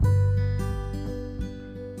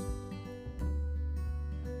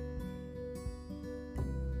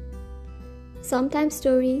Sometimes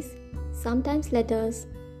stories, sometimes letters,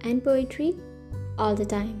 and poetry all the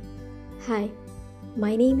time. Hi,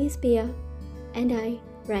 my name is Pia and I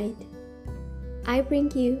write. I bring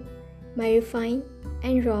you my refined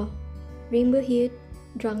and raw, rainbow hued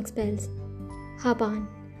drunk spells. Hop on,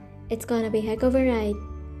 it's gonna be heck of a ride.